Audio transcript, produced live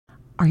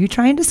Are you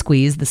trying to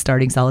squeeze the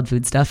starting solid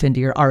food stuff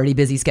into your already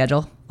busy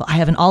schedule? Well, I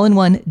have an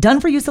all-in-one,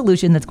 done-for-you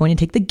solution that's going to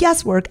take the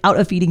guesswork out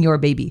of feeding your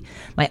baby.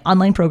 My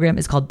online program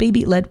is called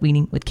Baby-Led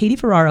Weaning with Katie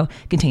Ferraro.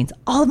 It contains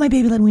all of my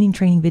baby-led weaning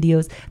training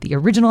videos, the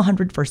original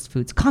 100 First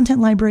Foods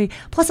content library,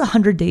 plus a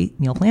 100-day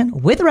meal plan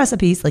with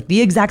recipes, like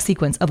the exact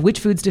sequence of which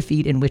foods to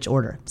feed in which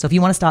order. So if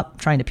you want to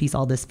stop trying to piece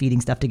all this feeding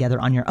stuff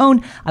together on your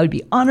own, I would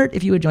be honored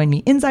if you would join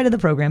me inside of the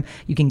program.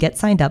 You can get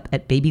signed up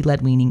at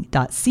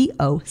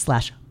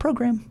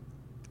babyledweaning.co/program.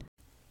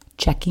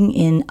 Checking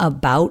in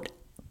about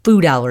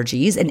food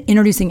allergies and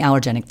introducing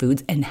allergenic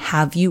foods. And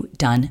have you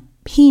done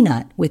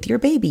peanut with your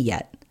baby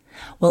yet?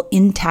 Well,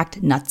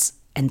 intact nuts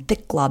and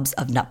thick globs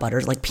of nut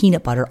butters like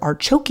peanut butter are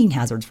choking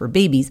hazards for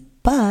babies,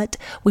 but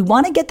we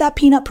want to get that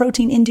peanut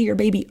protein into your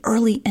baby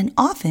early and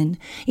often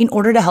in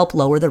order to help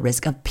lower the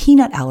risk of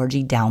peanut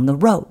allergy down the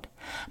road.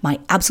 My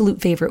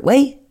absolute favorite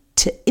way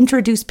to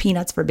introduce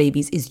peanuts for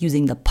babies is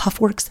using the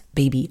Puffworks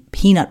Baby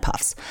Peanut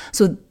Puffs.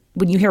 So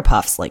when you hear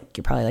puffs, like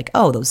you're probably like,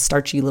 oh, those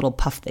starchy little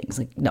puff things.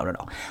 Like, no.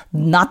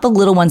 Not the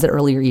little ones that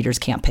earlier eaters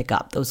can't pick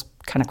up. Those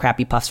kind of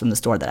crappy puffs from the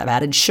store that have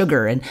added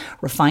sugar and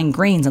refined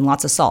grains and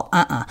lots of salt.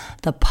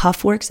 The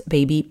Puffworks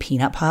Baby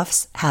Peanut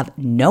Puffs have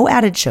no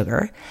added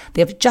sugar.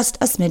 They have just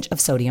a smidge of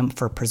sodium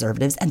for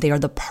preservatives, and they are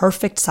the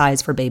perfect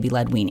size for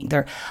baby-led weaning.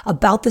 They're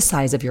about the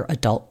size of your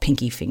adult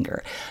pinky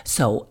finger.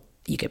 So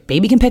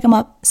baby can pick them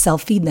up,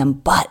 self-feed them,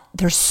 but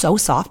they're so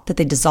soft that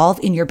they dissolve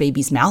in your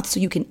baby's mouth, so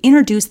you can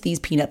introduce these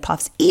peanut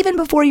puffs even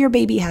before your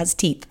baby has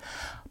teeth.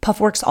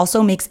 Puffworks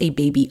also makes a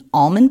baby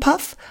almond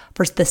puff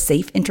for the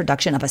safe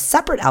introduction of a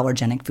separate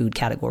allergenic food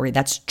category,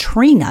 that's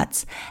tree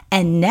nuts.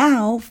 And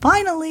now,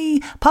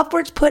 finally,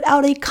 Puffworks put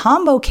out a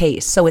combo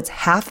case, so it's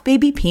half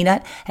baby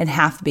peanut and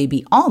half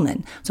baby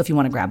almond. So if you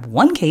want to grab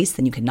one case,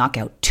 then you can knock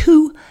out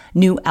 2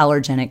 new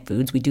allergenic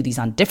foods. We do these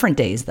on different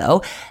days,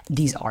 though.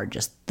 These are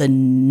just the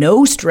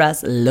no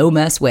stress, low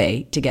mess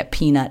way to get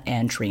peanut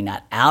and tree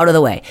nut out of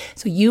the way.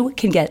 So you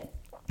can get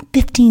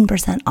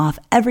 15% off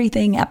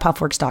everything at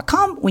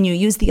puffworks.com when you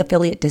use the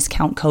affiliate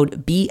discount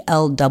code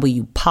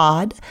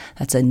BLWPOD.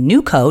 That's a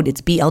new code. It's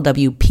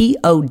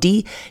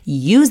BLWPOD.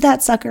 Use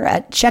that sucker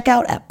at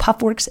checkout at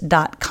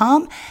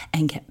puffworks.com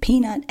and get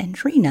peanut and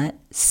tree nut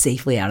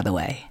safely out of the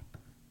way.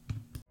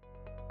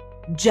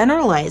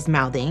 Generalized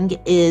mouthing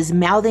is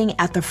mouthing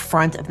at the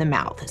front of the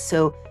mouth.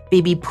 So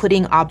baby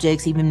putting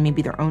objects, even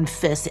maybe their own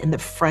fists, in the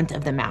front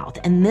of the mouth.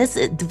 And this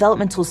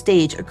developmental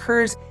stage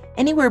occurs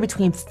anywhere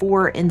between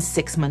 4 and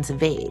 6 months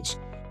of age.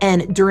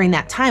 And during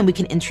that time, we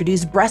can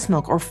introduce breast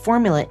milk or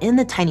formula in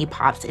the tiny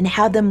pops and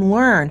have them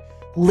learn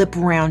lip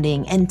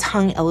rounding and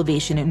tongue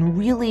elevation and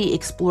really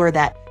explore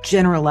that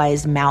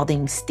generalized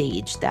mouthing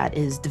stage that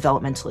is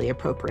developmentally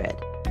appropriate.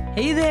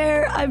 Hey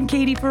there, I'm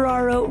Katie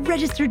Ferraro,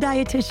 registered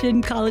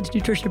dietitian, college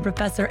nutrition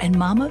professor, and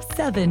mom of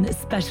 7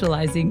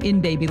 specializing in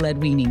baby-led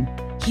weaning.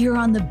 Here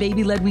on the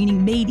Baby-Led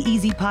Weaning Made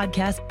Easy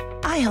podcast,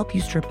 I help you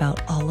strip out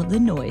all of the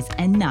noise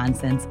and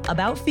nonsense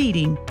about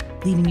feeding,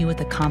 leaving you with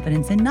the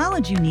confidence and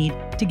knowledge you need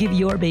to give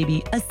your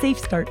baby a safe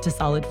start to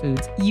solid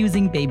foods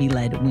using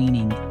baby-led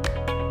weaning.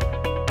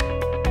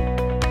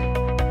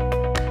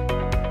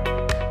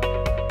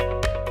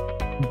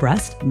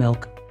 Breast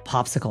milk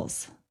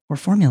popsicles, or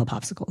formula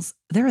popsicles,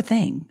 they're a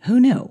thing. Who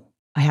knew?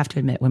 I have to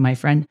admit, when my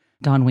friend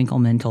Dawn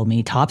Winkelmann told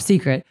me, top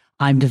secret,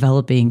 I'm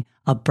developing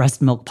a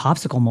breast milk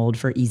popsicle mold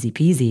for Easy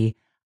Peasy,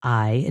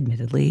 I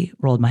admittedly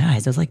rolled my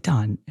eyes. I was like,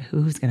 Dawn,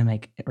 who's going to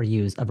make or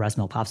use a breast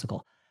milk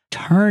popsicle?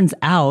 Turns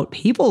out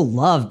people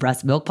love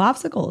breast milk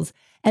popsicles.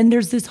 And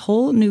there's this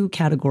whole new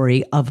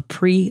category of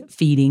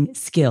pre-feeding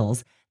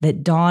skills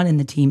that Dawn and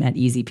the team at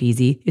Easy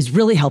Peasy is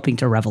really helping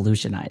to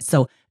revolutionize.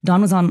 So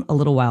Dawn was on a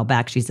little while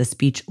back. She's a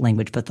speech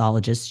language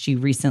pathologist. She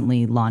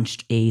recently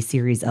launched a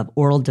series of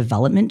oral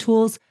development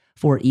tools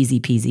for Easy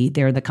Peasy.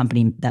 They're the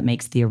company that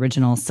makes the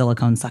original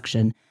silicone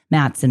suction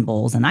mats and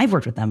bowls. And I've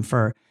worked with them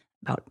for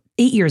about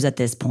 8 years at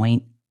this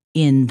point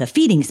in the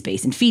feeding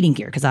space and feeding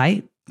gear, because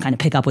I kind of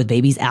pick up with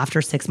babies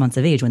after 6 months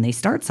of age when they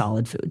start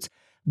solid foods.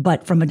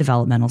 But from a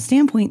developmental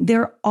standpoint,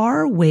 there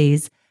are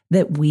ways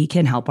that we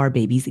can help our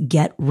babies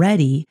get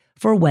ready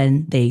for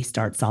when they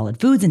start solid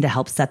foods and to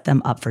help set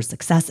them up for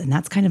success. And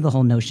that's kind of the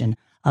whole notion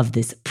of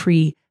this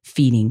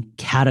pre-feeding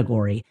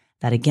category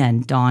that,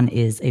 again, Dawn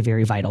is a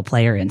very vital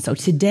player in. So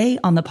today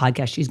on the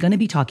podcast, she's going to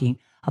be talking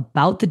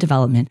about the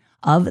development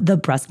of the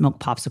breast milk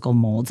popsicle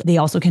molds. They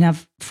also can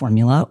have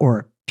formula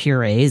or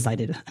purees. I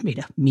made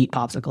a meat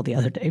popsicle the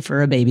other day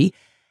for a baby.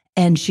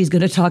 And she's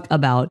going to talk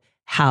about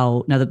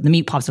how, now the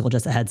meat popsicle,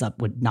 just a heads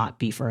up, would not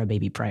be for a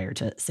baby prior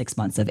to 6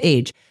 months of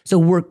age. So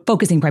we're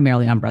focusing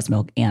primarily on breast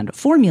milk and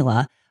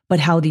formula, but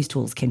how these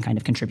tools can kind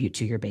of contribute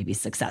to your baby's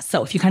success.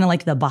 So if you kind of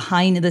like the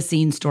behind the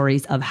scenes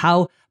stories of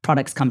how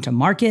products come to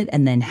market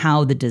and then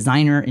how the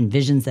designer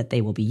envisions that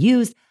they will be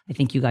used, I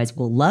think you guys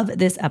will love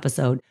this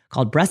episode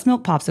called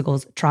Breastmilk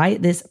Popsicles. Try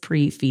this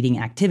pre-feeding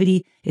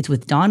activity. It's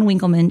with Dawn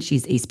Winkelmann.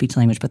 She's a speech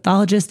language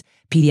pathologist,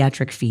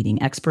 pediatric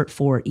feeding expert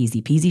for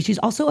Easy Peasy. She's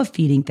also a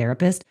feeding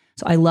therapist.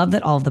 So I love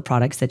that all of the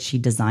products that she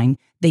designed,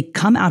 they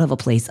come out of a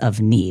place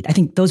of need. I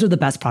think those are the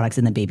best products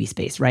in the baby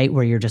space, right?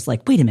 Where you're just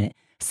like, wait a minute,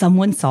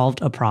 someone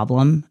solved a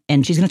problem.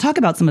 And she's going to talk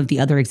about some of the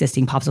other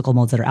existing popsicle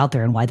molds that are out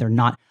there and why they're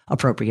not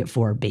appropriate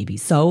for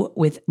babies. So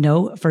with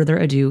no further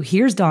ado,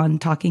 here's Dawn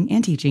talking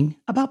and teaching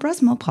about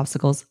breast milk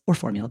popsicles or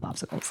formula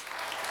popsicles.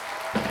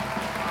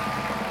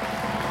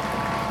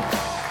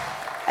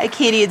 Hi,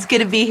 Katie. It's good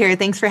to be here.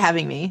 Thanks for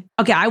having me.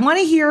 Okay, I want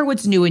to hear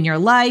what's new in your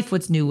life,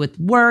 what's new with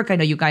work. I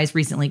know you guys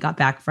recently got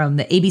back from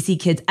the ABC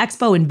Kids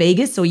Expo in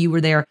Vegas, so you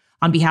were there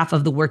on behalf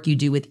of the work you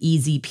do with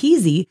Easy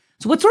Peasy.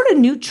 So what sort of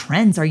new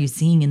trends are you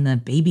seeing in the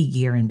baby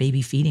gear and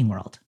baby feeding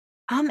world?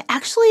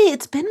 Actually,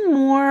 it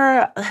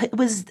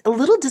was a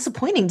little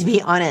disappointing, to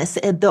be honest.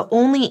 The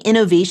only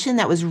innovation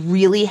that was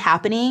really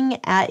happening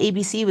at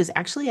ABC was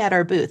actually at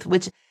our booth,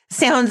 which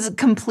sounds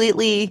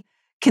completely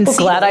Well,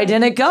 glad I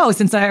didn't go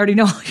since I already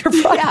know all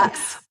your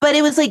products. Yeah, but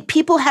it was like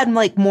people had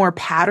like more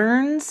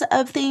patterns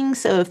of things.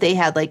 So if they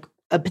had like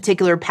a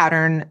particular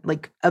pattern,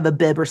 like of a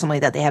bib or something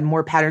like that, they had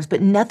more patterns,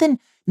 but nothing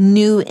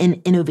new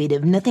and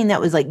innovative, nothing that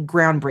was like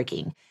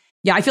groundbreaking.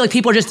 Yeah, I feel like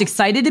people are just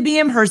excited to be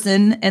in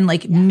person and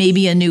like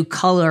maybe a new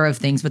color of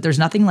things, but there's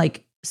nothing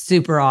like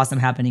super awesome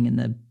happening in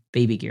the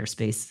baby gear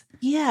space.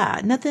 Yeah,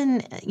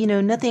 nothing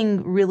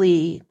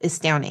really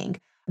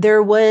astounding.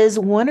 There was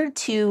one or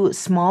two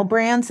small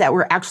brands that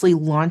were actually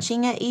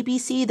launching at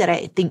ABC that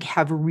I think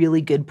have really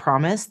good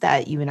promise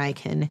that you and I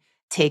can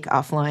take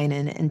offline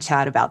and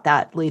chat about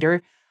that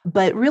later.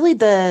 But really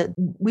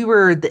we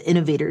were the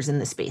innovators in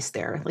the space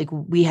there. Like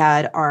we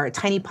had our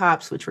Tiny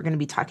Pops, which we're going to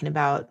be talking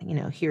about,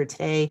 here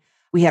today.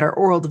 We had our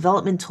oral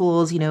development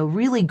tools,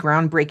 really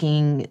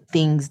groundbreaking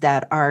things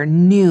that are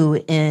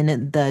new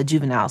in the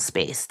juvenile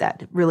space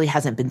that really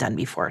hasn't been done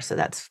before. So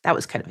that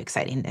was kind of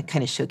exciting to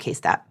kind of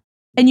showcase that.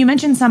 And you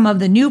mentioned some of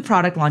the new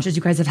product launches.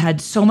 You guys have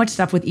had so much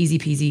stuff with Easy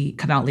Peasy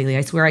come out lately.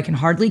 I swear I can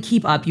hardly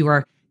keep up. You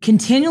are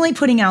continually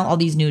putting out all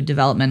these new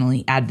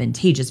developmentally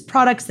advantageous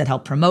products that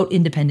help promote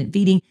independent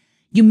feeding.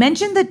 You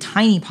mentioned the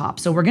Tiny Pop.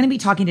 So we're going to be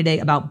talking today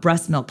about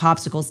breast milk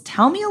popsicles.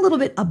 Tell me a little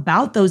bit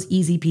about those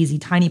Easy Peasy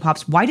Tiny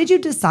Pops. Why did you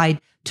decide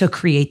to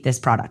create this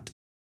product?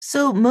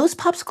 So most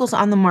popsicles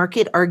on the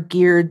market are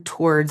geared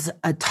towards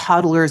a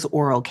toddler's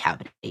oral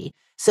cavity.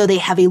 So they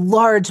have a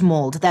large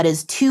mold that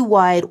is too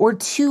wide or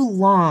too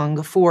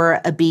long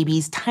for a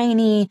baby's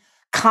tiny,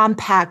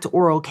 compact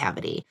oral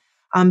cavity.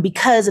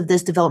 Because of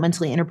this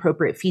developmentally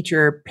inappropriate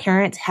feature,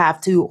 parents have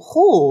to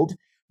hold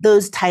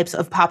those types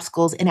of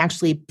popsicles and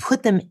actually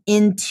put them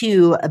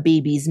into a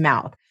baby's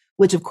mouth,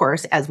 which of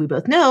course, as we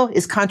both know,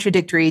 is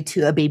contradictory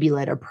to a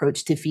baby-led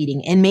approach to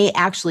feeding and may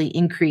actually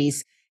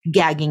increase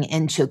gagging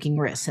and choking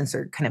risk since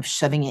they're kind of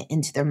shoving it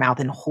into their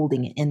mouth and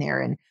holding it in there,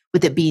 and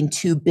with it being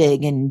too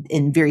big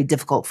and very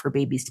difficult for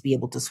babies to be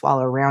able to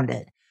swallow around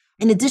it.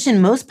 In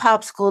addition, most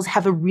popsicles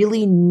have a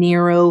really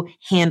narrow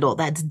handle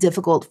that's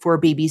difficult for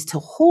babies to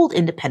hold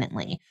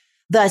independently.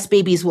 Thus,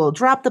 babies will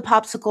drop the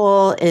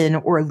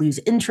popsicle or lose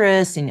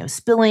interest,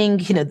 spilling,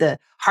 the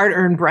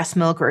hard-earned breast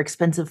milk or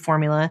expensive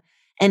formula.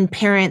 And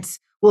parents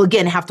will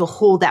again have to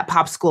hold that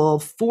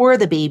popsicle for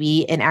the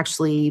baby and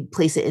actually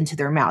place it into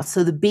their mouth.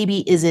 So the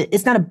baby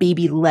it's not a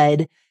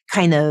baby-led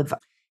kind of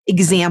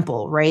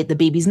example, right? The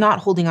baby's not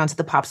holding onto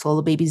the popsicle.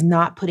 The baby's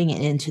not putting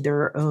it into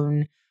their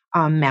own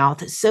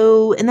mouth.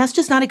 So, and that's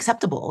just not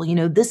acceptable.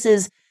 This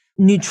is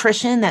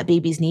nutrition that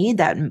babies need,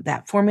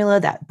 that formula,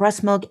 that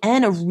breast milk,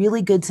 and a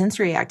really good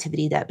sensory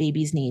activity that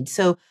babies need.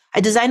 So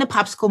I designed a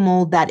popsicle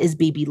mold that is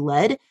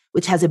baby-led,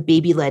 which has a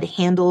baby-led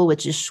handle,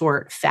 which is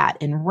short, fat,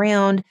 and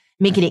round,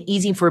 making it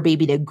easy for a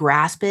baby to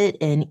grasp it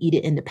and eat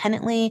it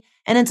independently.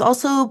 And it's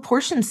also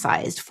portion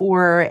sized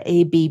for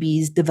a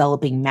baby's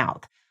developing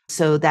mouth.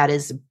 So that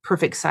is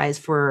perfect size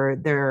for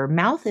their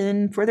mouth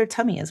and for their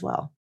tummy as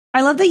well.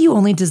 I love that you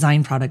only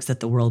design products that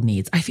the world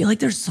needs. I feel like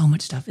there's so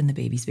much stuff in the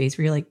baby space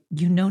where you're like,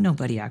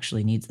 nobody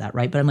actually needs that,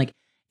 right? But I'm like,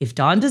 if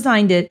Dawn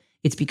designed it,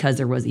 it's because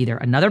there was either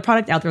another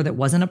product out there that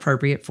wasn't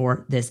appropriate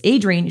for this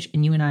age range.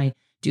 And you and I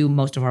do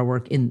most of our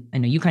work I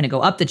know you kind of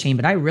go up the chain,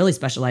 but I really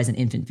specialize in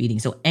infant feeding.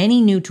 So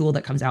any new tool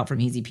that comes out from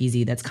Easy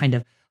Peasy that's kind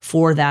of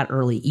for that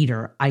early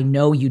eater, I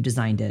know you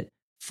designed it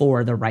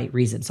for the right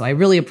reason. So I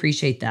really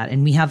appreciate that.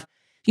 And we have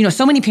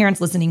so many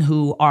parents listening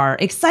who are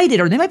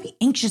excited or they might be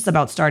anxious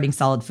about starting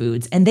solid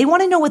foods and they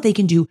want to know what they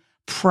can do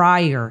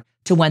prior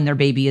to when their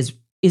baby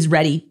is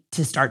ready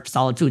to start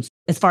solid foods.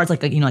 As far as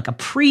like a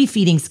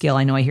pre-feeding skill,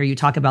 I know I hear you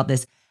talk about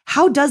this.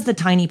 How does the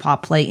Tiny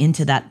Pop play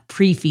into that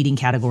pre-feeding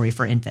category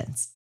for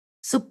infants?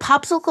 So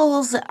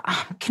popsicles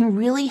can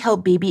really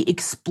help baby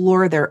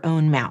explore their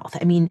own mouth.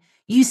 I mean,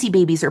 you see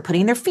babies are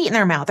putting their feet in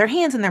their mouth, their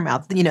hands in their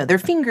mouth, their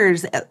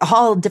fingers,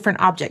 all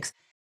different objects.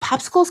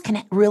 Popsicles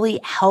can really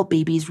help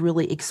babies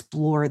really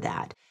explore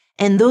that.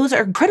 And those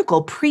are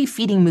critical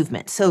pre-feeding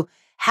movements. So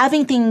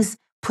having things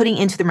putting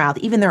into their mouth,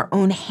 even their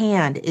own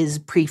hand is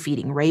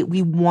pre-feeding, right?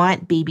 We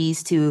want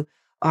babies to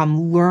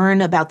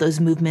learn about those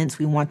movements.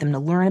 We want them to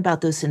learn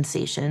about those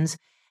sensations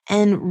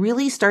and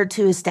really start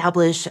to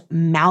establish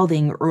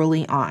mouthing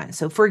early on.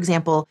 So for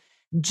example,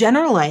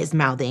 Generalized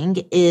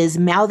mouthing is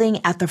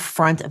mouthing at the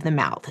front of the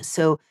mouth.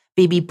 So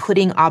baby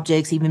putting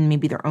objects, even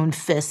maybe their own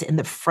fists, in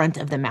the front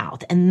of the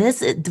mouth. And this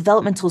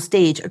developmental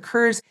stage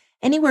occurs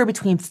anywhere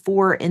between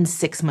 4 and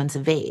 6 months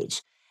of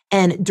age.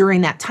 And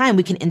during that time,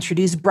 we can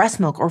introduce breast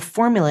milk or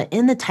formula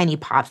in the tiny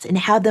pops and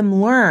have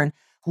them learn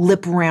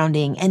lip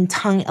rounding and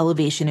tongue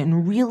elevation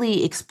and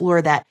really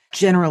explore that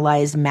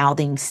generalized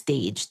mouthing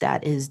stage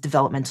that is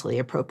developmentally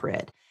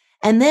appropriate.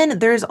 And then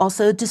there's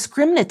also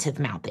discriminative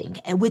mouthing,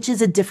 which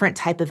is a different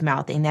type of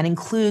mouthing that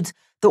includes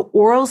the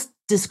oral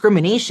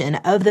discrimination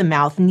of the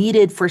mouth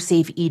needed for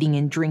safe eating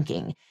and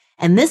drinking.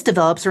 And this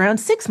develops around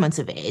 6 months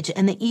of age.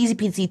 And the easy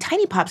peasy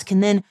tiny pops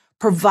can then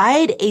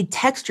provide a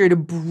texture to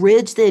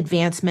bridge the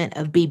advancement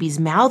of baby's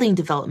mouthing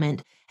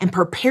development and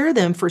prepare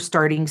them for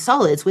starting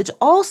solids, which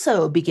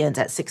also begins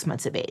at 6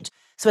 months of age.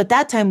 So at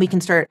that time, we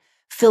can start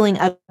filling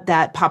up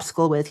that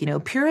popsicle with,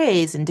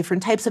 purees and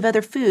different types of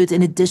other foods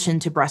in addition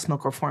to breast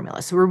milk or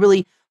formula. So we're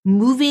really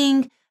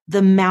moving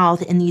the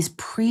mouth in these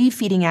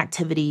pre-feeding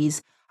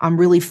activities,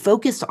 really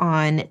focused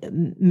on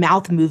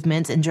mouth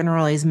movements and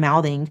generalized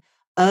mouthing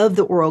of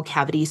the oral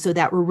cavity so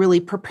that we're really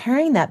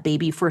preparing that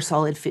baby for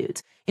solid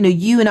foods.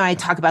 You and I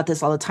talk about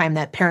this all the time,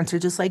 that parents are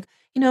just like,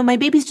 my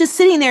baby's just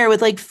sitting there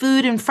with like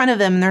food in front of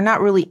them and they're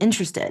not really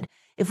interested.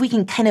 If we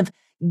can kind of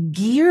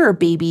gear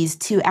babies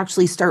to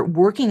actually start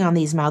working on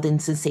these mouthing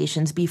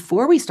sensations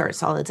before we start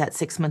solids at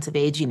 6 months of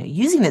age,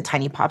 using the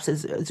tiny pops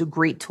is a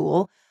great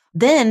tool,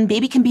 then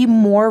baby can be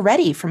more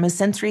ready from a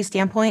sensory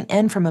standpoint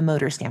and from a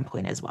motor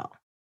standpoint as well.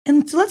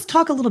 And so let's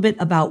talk a little bit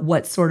about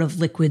what sort of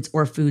liquids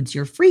or foods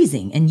you're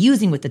freezing and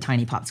using with the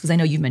tiny pops, because I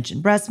know you've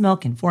mentioned breast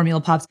milk and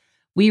formula pops.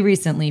 We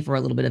recently, for a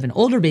little bit of an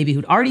older baby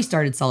who'd already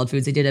started solid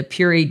foods, they did a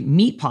pureed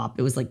meat pop.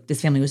 It was like this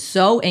family was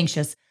so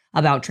anxious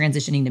about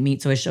transitioning to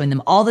meat. So I was showing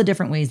them all the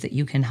different ways that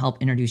you can help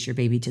introduce your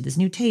baby to this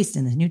new taste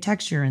and this new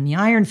texture and the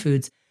iron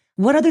foods.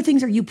 What other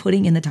things are you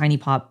putting in the tiny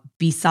pop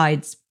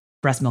besides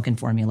breast milk and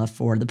formula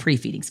for the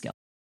pre-feeding skill?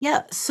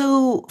 Yeah,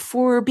 so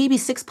for baby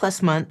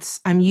 6+ months,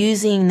 I'm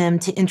using them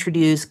to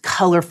introduce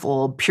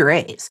colorful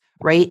purees,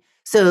 right?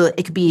 So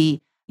it could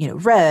be,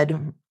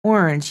 red,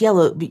 orange,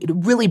 yellow,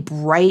 really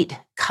bright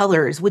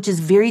colors, which is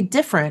very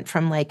different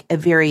from like a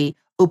very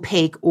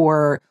opaque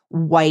or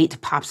white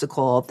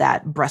popsicle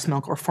that breast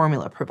milk or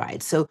formula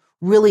provides. So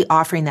really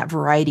offering that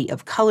variety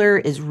of color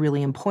is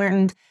really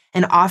important.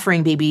 And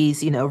offering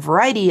babies, a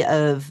variety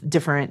of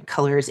different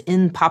colors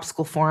in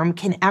popsicle form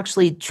can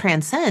actually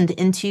transcend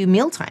into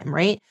mealtime,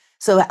 right?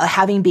 So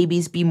having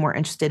babies be more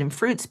interested in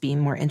fruits, being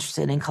more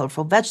interested in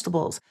colorful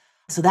vegetables.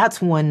 So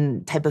that's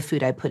one type of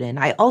food I put in.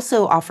 I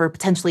also offer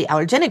potentially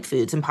allergenic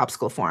foods in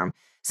popsicle form.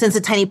 Since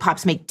the tiny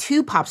pops make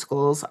 2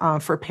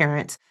 popsicles for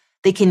parents,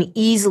 they can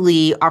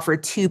easily offer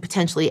 2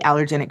 potentially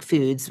allergenic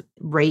foods,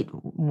 right?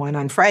 One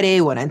on Friday,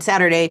 one on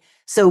Saturday.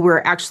 So we're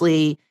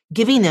actually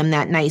giving them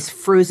that nice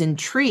frozen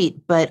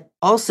treat, but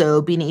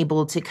also being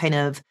able to kind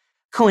of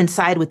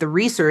coincide with the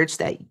research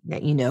that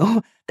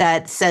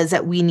that says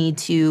that we need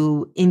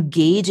to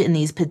engage in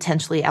these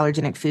potentially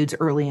allergenic foods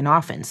early and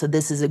often. So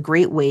this is a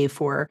great way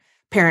for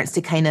parents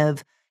to kind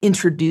of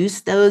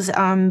introduce those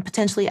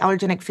potentially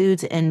allergenic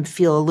foods and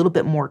feel a little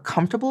bit more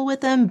comfortable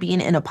with them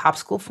being in a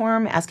popsicle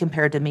form as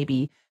compared to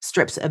maybe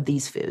strips of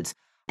these foods.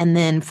 And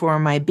then for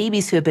my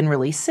babies who have been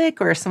really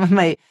sick, or some of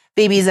my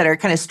babies that are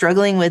kind of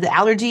struggling with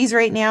allergies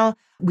right now,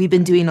 we've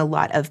been doing a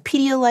lot of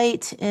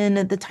Pedialyte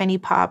in the tiny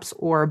pops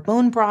or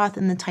bone broth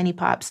in the tiny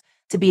pops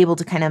to be able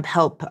to kind of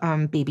help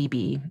baby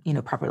be,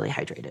 properly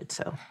hydrated.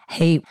 So,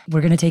 hey,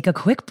 we're going to take a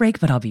quick break,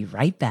 but I'll be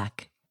right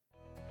back.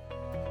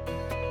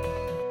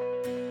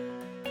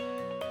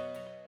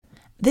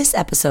 This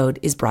episode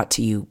is brought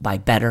to you by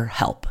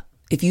BetterHelp.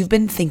 If you've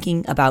been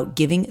thinking about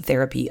giving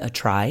therapy a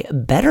try,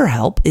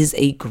 BetterHelp is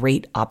a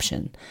great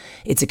option.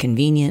 It's a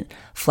convenient,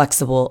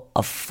 flexible,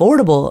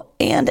 affordable,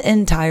 and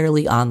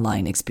entirely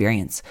online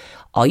experience.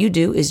 All you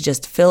do is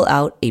just fill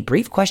out a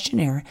brief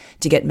questionnaire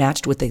to get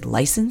matched with a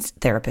licensed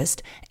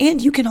therapist,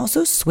 and you can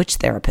also switch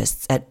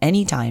therapists at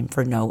any time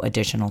for no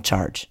additional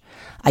charge.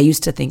 I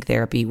used to think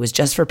therapy was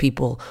just for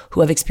people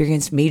who have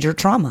experienced major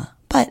trauma.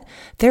 But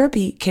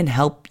therapy can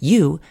help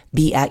you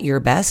be at your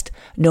best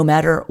no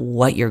matter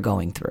what you're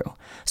going through.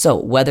 So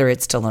whether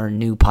it's to learn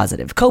new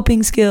positive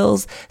coping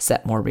skills,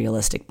 set more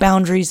realistic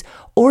boundaries,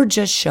 or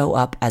just show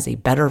up as a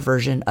better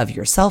version of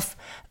yourself,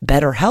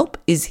 BetterHelp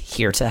is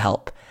here to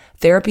help.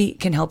 Therapy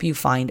can help you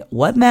find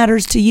what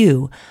matters to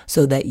you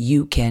so that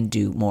you can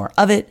do more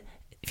of it.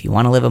 If you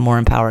want to live a more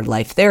empowered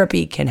life,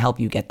 therapy can help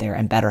you get there,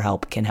 and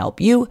BetterHelp can help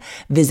you.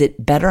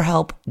 Visit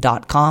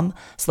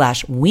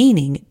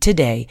betterhelp.com/weaning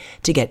today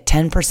to get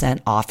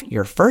 10% off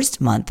your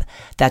first month.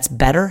 That's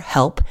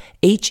BetterHelp,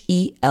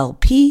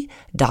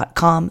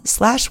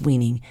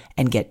 HELP.com/weaning,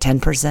 and get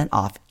 10%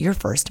 off your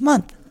first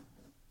month.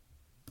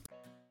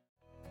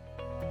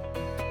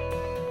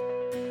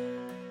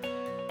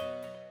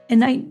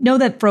 And I know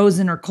that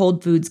frozen or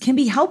cold foods can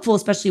be helpful,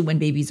 especially when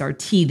babies are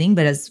teething.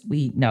 But as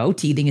we know,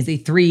 teething is a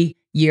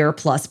 3-year+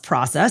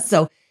 process.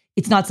 So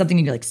it's not something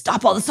you're like,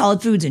 stop all the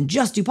solid foods and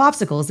just do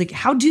popsicles. Like,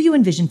 how do you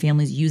envision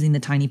families using the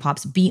tiny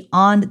pops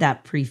beyond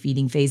that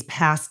pre-feeding phase,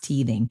 past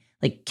teething?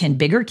 Like, can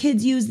bigger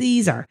kids use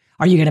these? Or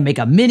are you going to make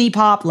a mini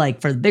pop?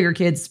 Like, for the bigger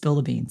kids, spill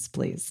the beans,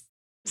 please.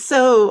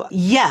 So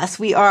yes,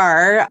 we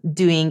are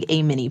doing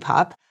a mini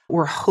pop.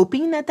 We're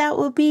hoping that that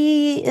will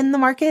be in the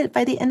market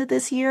by the end of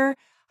this year.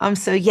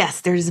 So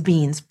yes, there's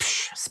beans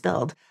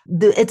spilled.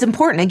 It's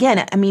important.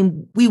 Again, I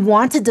mean, we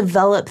want to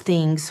develop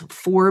things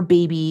for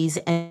babies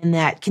and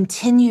that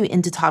continue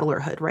into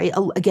toddlerhood, right?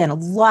 Again, a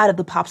lot of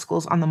the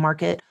popsicles on the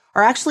market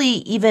are actually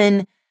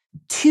even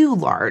too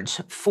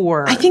large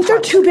for I think they're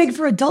too big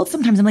for adults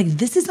sometimes. I'm like,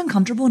 this is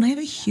uncomfortable and I have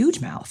a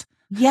huge mouth.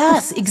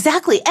 Yes,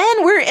 exactly.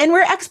 And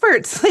we're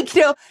experts. Like,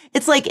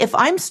 it's like if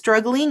I'm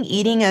struggling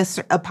eating a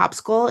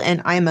popsicle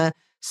and I'm a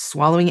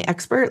swallowing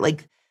expert,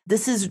 like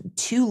this is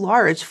too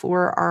large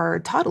for our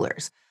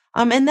toddlers.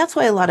 And that's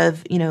why a lot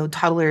of,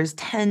 toddlers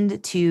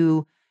tend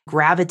to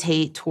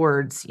gravitate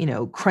towards,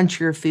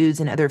 crunchier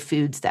foods and other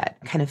foods that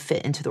kind of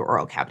fit into the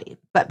oral cavity.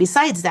 But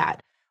besides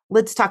that,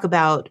 let's talk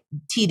about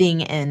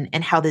teething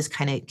and how this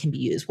kind of can be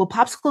used. Well,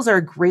 popsicles are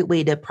a great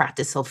way to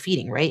practice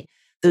self-feeding, right?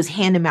 Those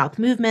hand and mouth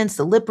movements,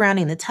 the lip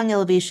rounding, the tongue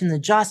elevation, the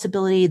jaw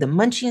stability, the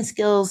munching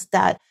skills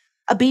that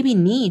a baby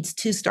needs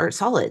to start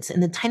solids.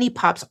 And the tiny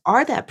pops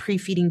are that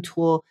pre-feeding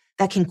tool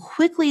that can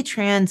quickly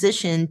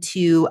transition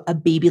to a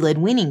baby-led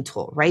weaning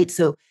tool, right?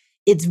 So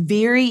it's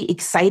very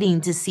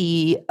exciting to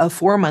see a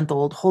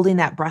 4-month-old holding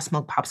that breast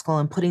milk popsicle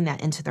and putting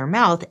that into their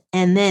mouth,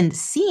 and then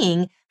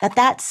seeing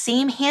that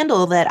same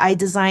handle that I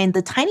designed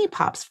the tiny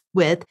pops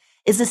with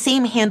is the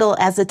same handle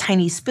as a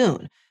tiny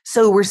spoon.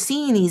 So we're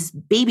seeing these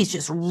babies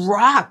just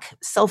rock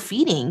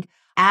self-feeding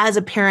as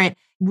a parent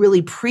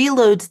really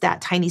preloads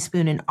that tiny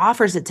spoon and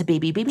offers it to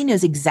baby. Baby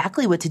knows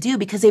exactly what to do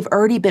because they've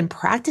already been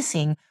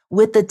practicing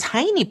with the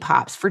tiny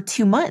pops for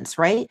 2 months,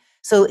 right?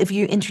 So if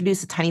you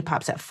introduce the tiny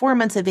pops at 4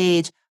 months of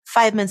age,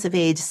 5 months of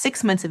age,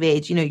 6 months of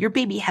age, your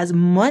baby has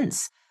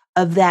months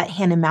of that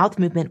hand and mouth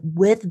movement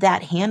with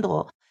that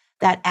handle,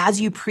 that as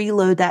you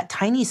preload that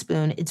tiny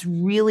spoon, it's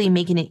really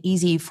making it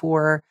easy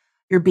for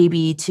your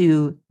baby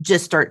to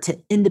just start to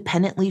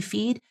independently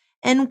feed.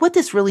 And what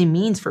this really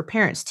means for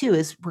parents too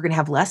is we're going to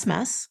have less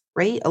mess,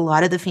 right? A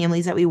lot of the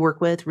families that we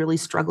work with really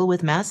struggle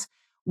with mess.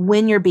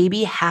 When your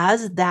baby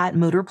has that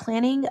motor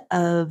planning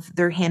of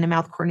their hand and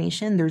mouth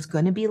coordination, there's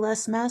going to be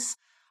less mess.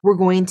 We're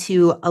going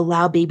to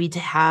allow baby to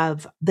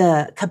have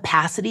the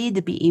capacity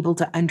to be able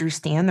to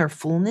understand their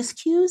fullness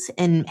cues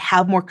and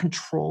have more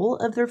control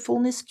of their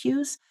fullness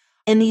cues.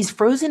 And these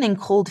frozen and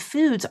cold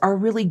foods are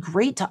really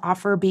great to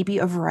offer baby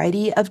a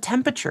variety of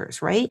temperatures,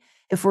 right?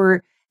 If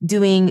we're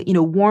doing,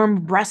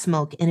 warm breast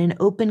milk in an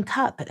open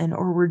cup,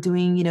 or we're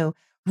doing,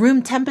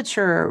 room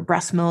temperature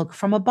breast milk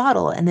from a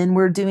bottle, and then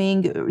we're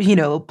doing,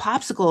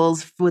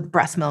 popsicles with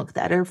breast milk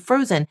that are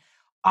frozen,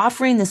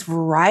 offering this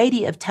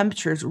variety of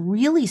temperatures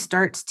really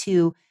starts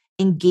to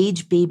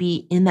engage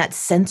baby in that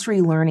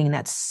sensory learning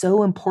that's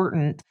so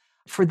important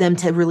for them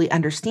to really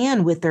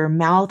understand with their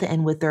mouth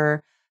and with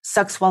their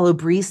suck, swallow,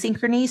 breathe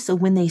synchrony. So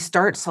when they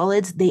start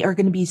solids, they are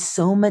going to be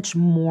so much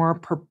more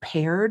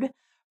prepared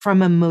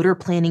from a motor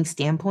planning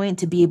standpoint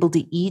to be able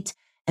to eat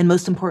and,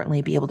 most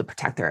importantly, be able to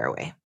protect their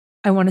airway.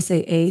 I want to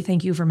say,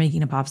 thank you for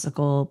making a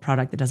popsicle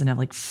product that doesn't have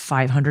like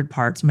 500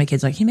 parts. My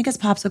kid's like, can you make us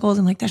popsicles?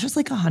 I'm like, that's just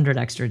like 100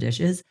 extra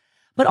dishes.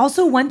 But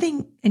also one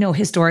thing,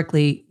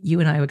 historically, you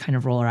and I would kind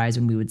of roll our eyes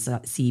when we would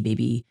see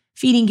baby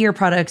feeding gear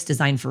products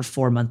designed for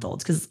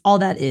 4-month-olds, because all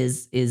that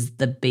is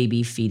the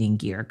baby feeding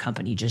gear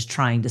company just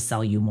trying to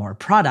sell you more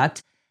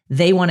product.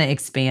 They want to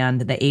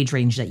expand the age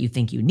range that you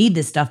think you need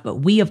this stuff. But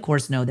we, of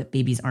course, know that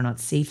babies are not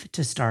safe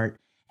to start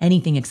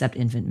anything except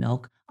infant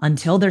milk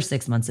until they're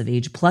 6 months of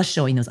age, plus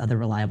showing those other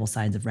reliable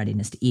signs of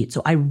readiness to eat.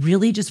 So I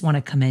really just want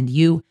to commend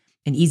you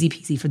and Easy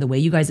Peasy for the way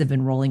you guys have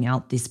been rolling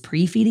out this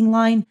pre-feeding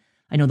line.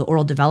 I know the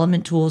oral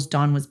development tools.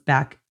 Dawn was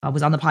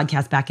on the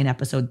podcast back in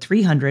episode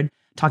 300,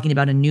 talking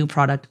about a new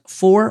product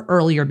for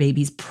earlier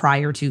babies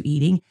prior to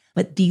eating.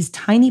 But these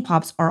tiny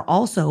pops are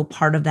also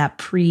part of that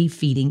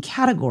pre-feeding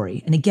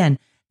category. And again,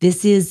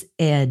 this is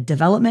a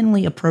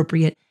developmentally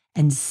appropriate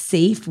and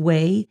safe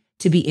way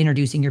to be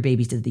introducing your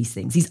babies to these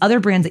things. These other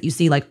brands that you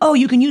see like, oh,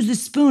 you can use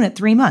this spoon at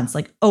 3 months.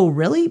 Like, oh,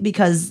 really?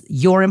 Because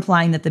you're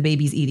implying that the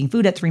baby's eating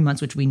food at 3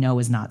 months, which we know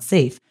is not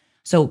safe.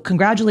 So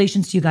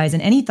congratulations to you guys.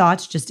 And any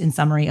thoughts, just in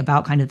summary,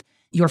 about kind of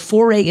your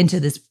foray into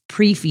this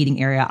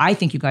pre-feeding area? I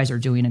think you guys are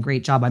doing a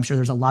great job. I'm sure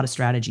there's a lot of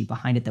strategy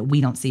behind it that we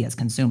don't see as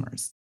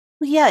consumers.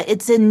 Yeah,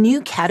 it's a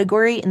new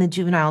category in the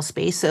juvenile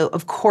space. So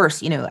of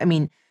course,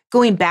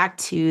 going back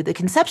to the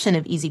conception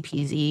of Easy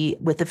Peasy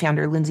with the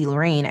founder, Lindsay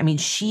Lorraine,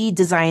 she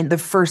designed the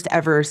first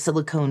ever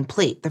silicone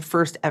plate, the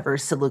first ever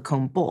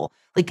silicone bowl.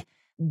 Like,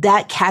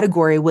 that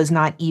category was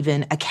not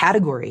even a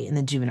category in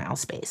the juvenile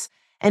space.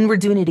 And we're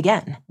doing it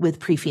again with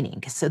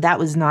pre-feeding. So that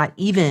was not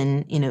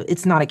even,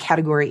 it's not a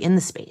category in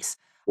the space.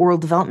 Oral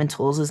development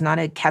tools is not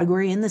a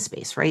category in the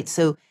space, right?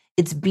 So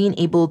it's being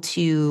able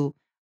to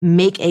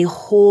make a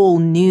whole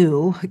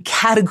new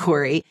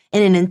category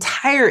in an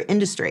entire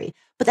industry.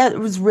 But that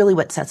was really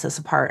what sets us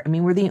apart. I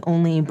mean, we're the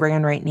only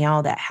brand right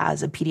now that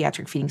has a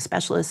pediatric feeding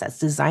specialist that's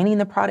designing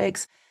the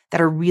products,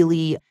 that are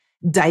really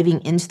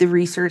diving into the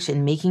research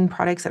and making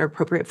products that are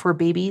appropriate for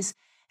babies.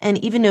 And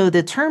even though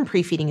the term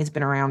pre-feeding has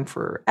been around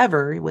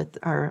forever with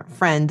our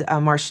friend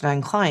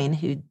Marcia Klein,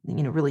 who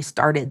really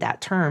started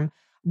that term,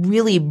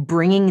 really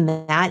bringing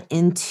that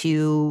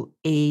into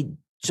a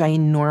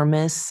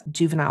ginormous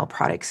juvenile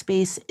product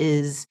space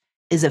is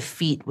a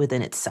feat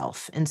within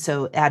itself. And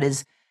so that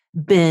has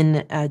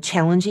been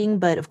challenging,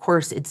 but of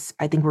course,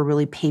 I think we're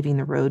really paving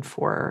the road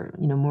for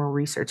more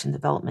research and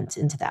development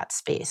into that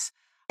space.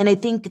 And I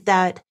think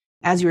that,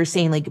 as you were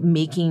saying, like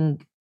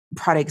making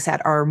products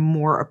that are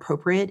more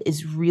appropriate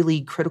is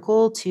really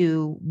critical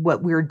to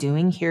what we're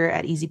doing here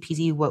at Easy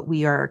Peasy, what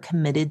we are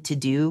committed to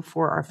do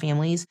for our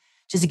families.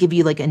 Just to give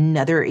you like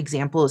another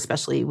example,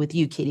 especially with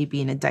you, Katie,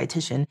 being a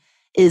dietitian,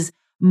 is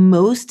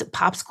most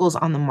popsicles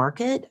on the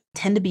market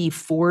tend to be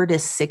 4 to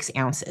 6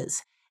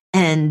 ounces.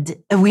 And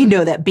we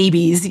know that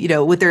babies,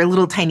 with their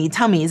little tiny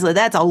tummies,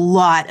 that's a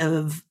lot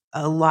of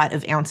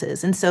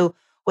ounces. And so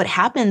what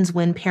happens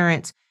when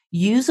parents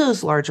use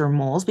those larger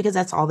molds, because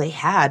that's all they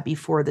had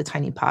before the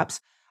tiny pops,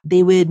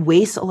 they would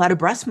waste a lot of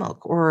breast milk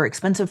or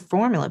expensive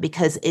formula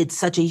because it's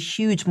such a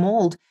huge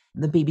mold.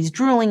 The baby's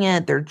drooling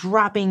it, they're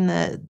dropping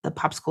the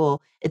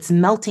popsicle, it's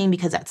melting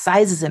because that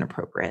size is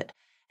inappropriate.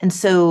 And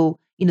so,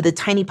 the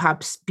tiny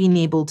pops being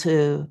able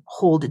to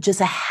hold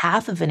just a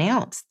half of an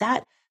ounce,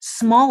 that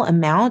small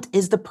amount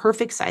is the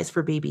perfect size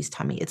for baby's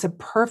tummy. It's a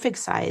perfect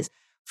size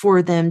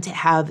for them to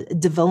have a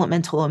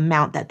developmental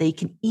amount that they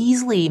can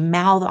easily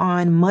mouth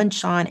on,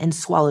 munch on, and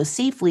swallow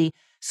safely.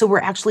 So we're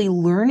actually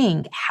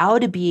learning how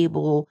to be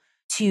able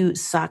to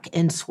suck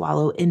and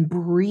swallow and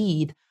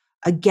breathe.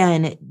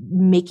 Again,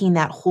 making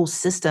that whole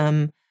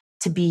system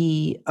to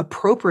be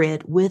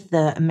appropriate with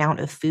the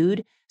amount of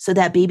food so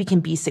that baby can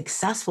be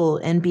successful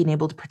in being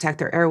able to protect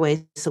their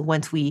airways. So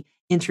once we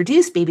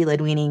introduce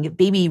baby-led weaning,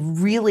 baby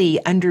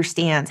really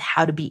understands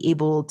how to be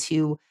able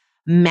to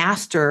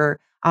master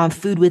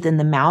food within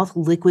the mouth,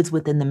 liquids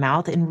within the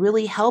mouth, and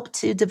really help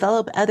to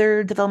develop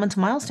other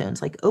developmental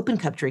milestones like open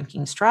cup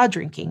drinking, straw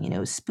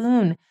drinking,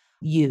 spoon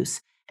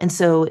use. And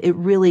so it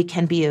really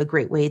can be a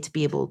great way to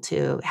be able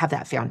to have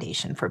that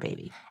foundation for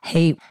baby.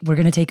 Hey, we're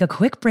going to take a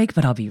quick break,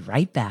 but I'll be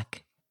right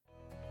back.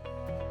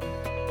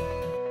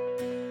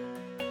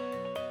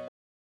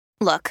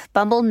 Look,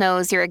 Bumble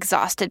knows you're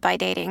exhausted by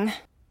dating.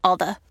 All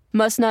the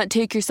must not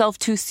take yourself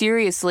too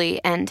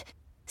seriously and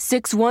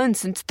 6'1"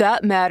 since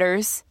that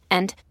matters.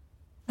 And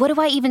what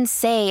do I even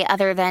say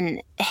other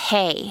than,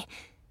 hey?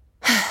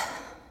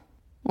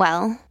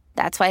 Well,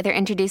 that's why they're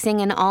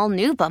introducing an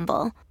all-new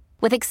Bumble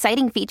with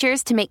exciting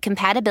features to make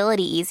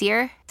compatibility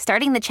easier,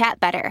 starting the chat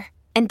better,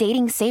 and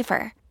dating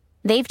safer.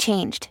 They've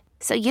changed,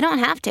 so you don't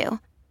have to.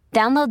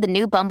 Download the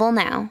new Bumble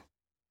now.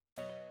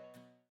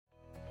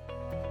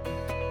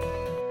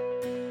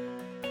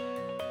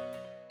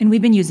 And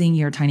we've been using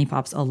your Tiny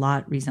Pops a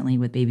lot recently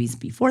with babies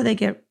before they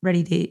get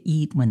ready to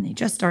eat, when they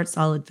just start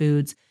solid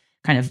foods,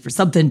 kind of for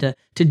something to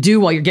do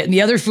while you're getting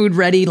the other food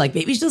ready. Like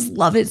babies just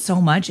love it so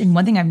much. And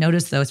one thing I've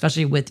noticed though,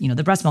 especially with,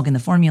 the breast milk and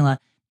the formula,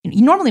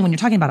 normally when you're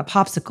talking about a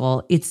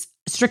popsicle, it's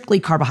strictly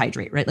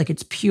carbohydrate, right? Like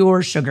it's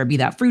pure sugar, be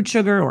that fruit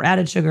sugar or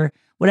added sugar,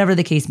 whatever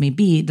the case may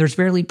be. There's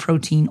barely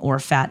protein or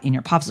fat in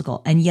your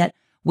popsicle. And yet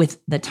with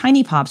the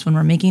Tiny Pops, when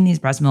we're making these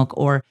breast milk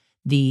or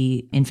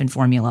the infant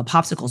formula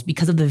popsicles,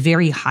 because of the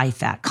very high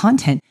fat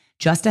content,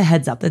 just a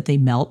heads up that they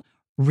melt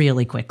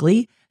really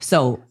quickly.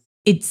 So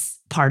it's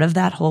part of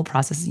that whole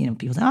process.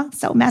 People say, oh, it's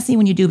so messy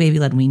when you do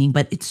baby-led weaning,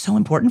 but it's so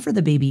important for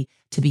the baby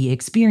to be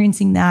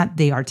experiencing that.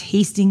 They are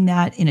tasting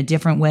that in a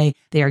different way.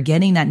 They are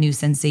getting that new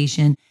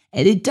sensation.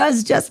 And it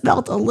does just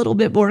melt a little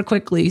bit more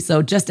quickly.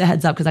 So just a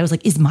heads up, because I was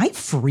like, is my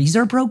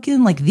freezer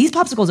broken? Like these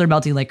popsicles are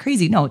melting like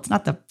crazy. No, it's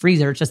not the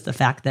freezer. It's just the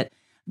fact that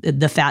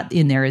the fat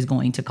in there is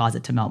going to cause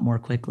it to melt more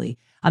quickly.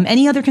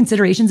 Any other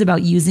considerations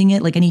about using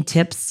it? Like any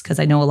tips? Because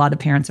I know a lot of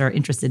parents are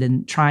interested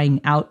in trying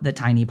out the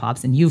Tiny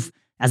Pops, and you've,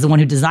 as the one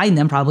who designed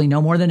them, probably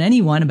know more than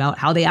anyone about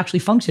how they actually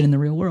function in the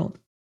real world.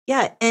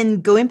 Yeah.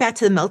 And going back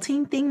to the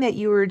melting thing that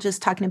you were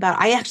just talking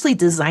about, I actually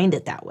designed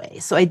it that way.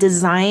 So I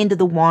designed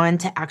the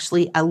wand to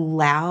actually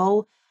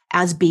allow,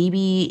 as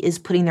baby is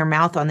putting their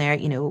mouth on there,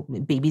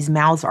 babies'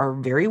 mouths are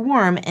very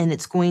warm and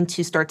it's going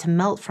to start to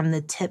melt from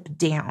the tip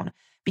down.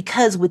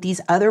 Because with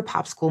these other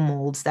popsicle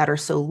molds that are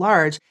so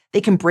large, they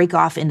can break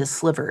off into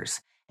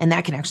slivers. And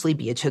that can actually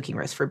be a choking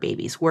risk for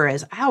babies.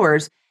 Whereas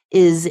ours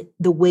is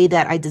the way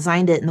that I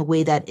designed it and the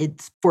way that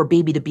it's for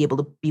baby to be able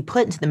to be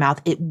put into the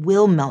mouth, it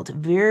will melt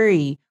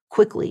very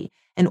quickly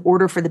in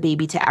order for the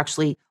baby to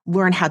actually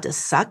learn how to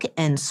suck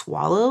and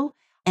swallow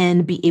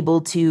and be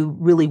able to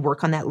really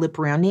work on that lip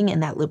rounding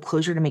and that lip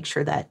closure to make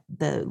sure that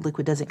the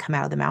liquid doesn't come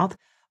out of the mouth.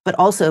 But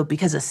also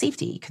because of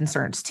safety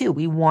concerns too.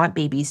 We want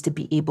babies to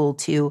be able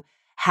to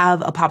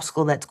have a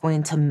popsicle that's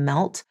going to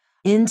melt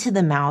into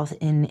the mouth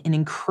and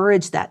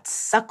encourage that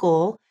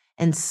suckle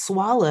and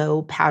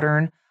swallow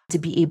pattern to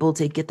be able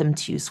to get them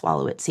to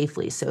swallow it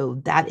safely.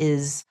 So that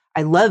is,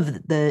 I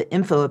love the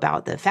info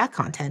about the fat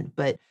content,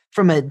 but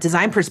from a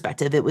design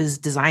perspective, it was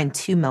designed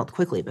to melt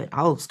quickly, but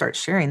I'll start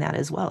sharing that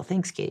as well.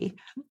 Thanks, Katie.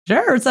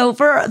 Sure. So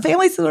for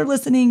families who are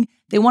listening,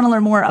 they want to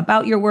learn more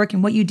about your work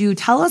and what you do.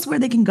 Tell us where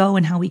they can go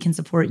and how we can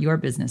support your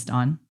business,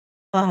 Dawn.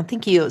 Oh,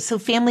 thank you. So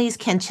families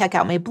can check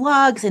out my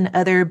blogs and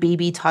other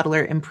baby,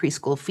 toddler, and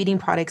preschool feeding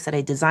products that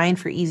I designed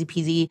for Easy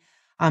Peasy.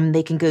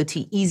 They can go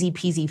to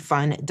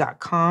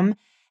easypeasyfun.com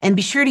and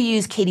be sure to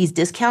use Katie's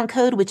discount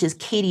code, which is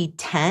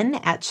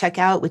Katie10 at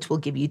checkout, which will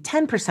give you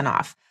 10%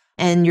 off.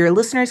 And your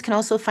listeners can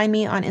also find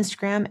me on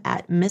Instagram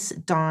at Miss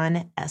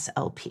Dawn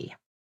SLP.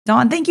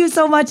 Dawn, thank you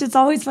so much. It's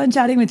always fun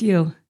chatting with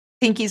you.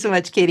 Thank you so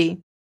much,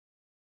 Katie.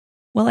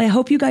 Well, I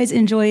hope you guys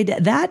enjoyed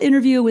that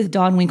interview with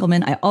Dawn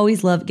Winkelmann. I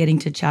always love getting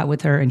to chat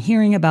with her and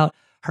hearing about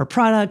her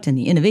product and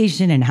the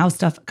innovation and how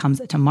stuff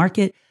comes to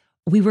market.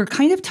 We were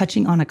kind of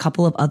touching on a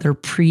couple of other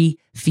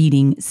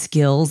pre-feeding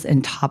skills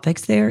and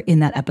topics there in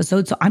that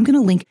episode. So I'm going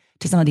to link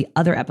to some of the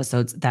other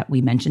episodes that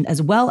we mentioned,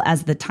 as well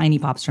as the Tiny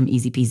Pops from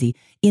Easy Peasy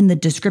in the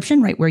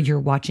description, right where you're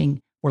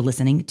watching or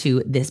listening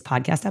to this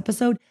podcast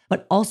episode.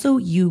 But also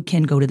you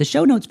can go to the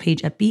show notes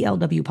page at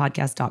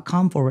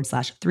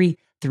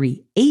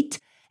blwpodcast.com/338.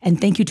 And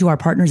thank you to our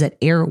partners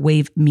at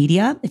Airwave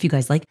Media. If you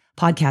guys like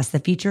podcasts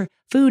that feature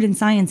food and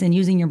science and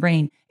using your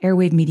brain,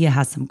 Airwave Media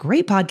has some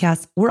great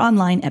podcasts. We're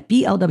online at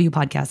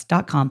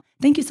blwpodcast.com.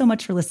 Thank you so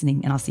much for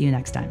listening, and I'll see you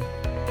next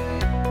time.